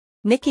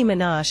Nicki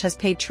Minaj has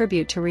paid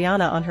tribute to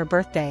Rihanna on her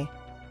birthday.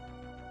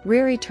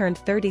 Riri turned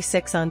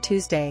 36 on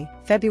Tuesday,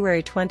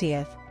 February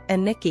 20th,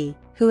 and Nicki,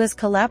 who has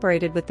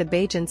collaborated with the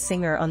Bajan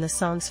singer on the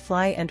songs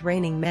Fly and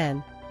Raining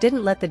Men,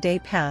 didn't let the day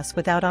pass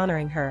without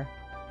honoring her.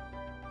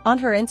 On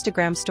her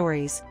Instagram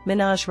stories,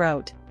 Minaj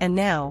wrote, "And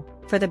now,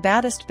 for the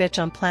baddest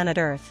bitch on planet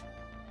Earth.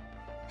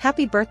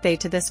 Happy birthday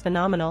to this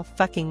phenomenal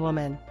fucking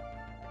woman.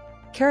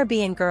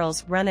 Caribbean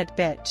girls run it,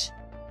 bitch.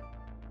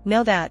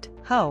 Know that,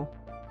 ho."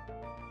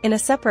 In a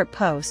separate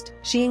post,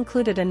 she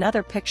included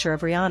another picture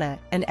of Rihanna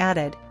and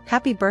added,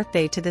 "Happy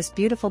birthday to this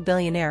beautiful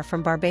billionaire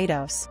from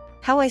Barbados.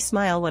 How I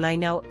smile when I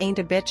know ain't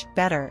a bitch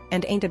better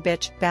and ain't a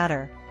bitch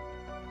badder."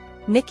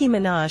 Nicki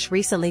Minaj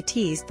recently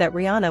teased that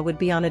Rihanna would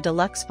be on a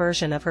deluxe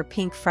version of her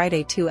Pink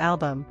Friday 2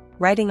 album,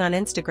 writing on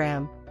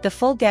Instagram, "The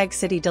full Gag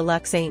City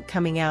Deluxe ain't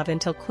coming out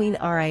until Queen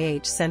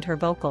Rih sent her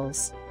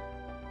vocals.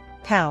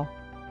 Pow."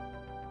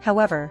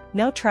 However,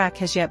 no track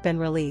has yet been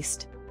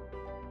released.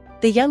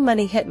 The Young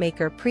Money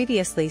hitmaker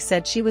previously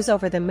said she was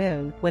over the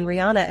moon when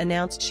Rihanna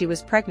announced she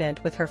was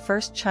pregnant with her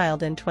first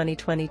child in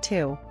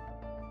 2022.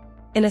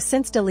 In a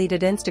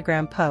since-deleted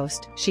Instagram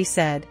post, she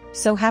said,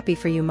 "So happy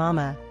for you,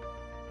 mama.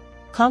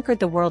 Conquered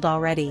the world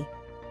already.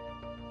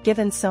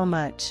 Given so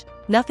much.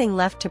 Nothing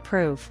left to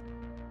prove.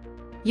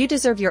 You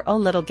deserve your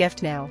own little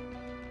gift now.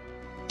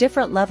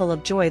 Different level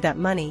of joy that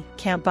money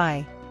can't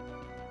buy."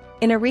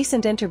 In a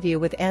recent interview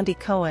with Andy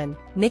Cohen,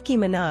 Nicki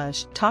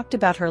Minaj talked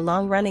about her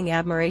long-running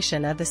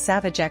admiration of the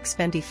Savage X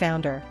Fenty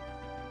founder.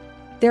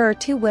 "There are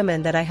two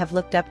women that I have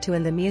looked up to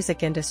in the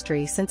music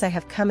industry since I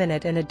have come in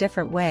it in a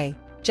different way,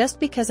 just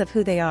because of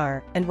who they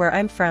are and where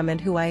I'm from and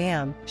who I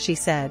am," she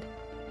said.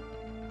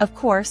 Of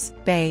course,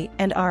 Bey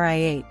and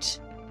Rih.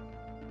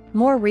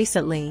 More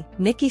recently,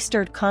 Nicki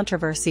stirred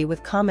controversy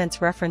with comments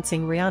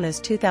referencing Rihanna's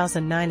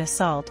 2009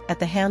 assault at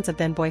the hands of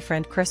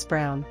then-boyfriend Chris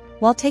Brown,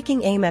 while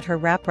taking aim at her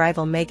rap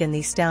rival Megan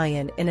Thee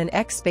Stallion in an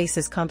X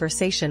Spaces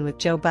conversation with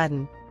Joe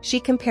Budden. She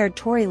compared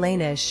Tory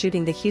Lanez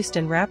shooting the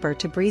Houston rapper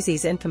to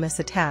Breezy's infamous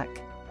attack.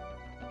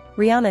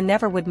 "Rihanna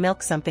never would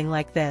milk something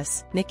like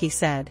this," Nicki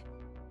said.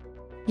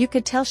 "You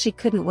could tell she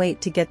couldn't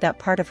wait to get that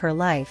part of her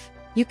life,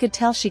 you could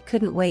tell she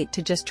couldn't wait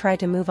to just try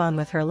to move on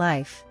with her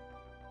life.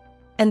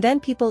 And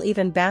then people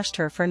even bashed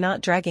her for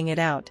not dragging it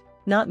out,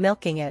 not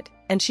milking it,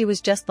 and she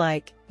was just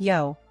like,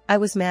 yo, I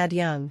was mad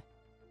young.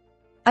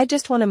 I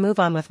just want to move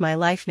on with my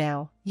life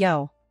now,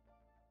 yo."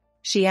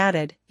 She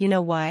added, "You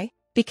know why?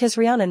 Because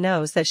Rihanna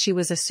knows that she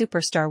was a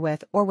superstar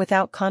with or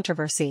without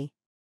controversy.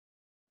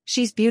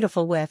 She's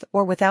beautiful with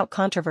or without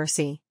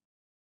controversy.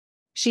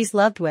 She's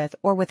loved with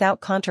or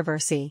without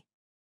controversy.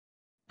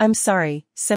 I'm sorry,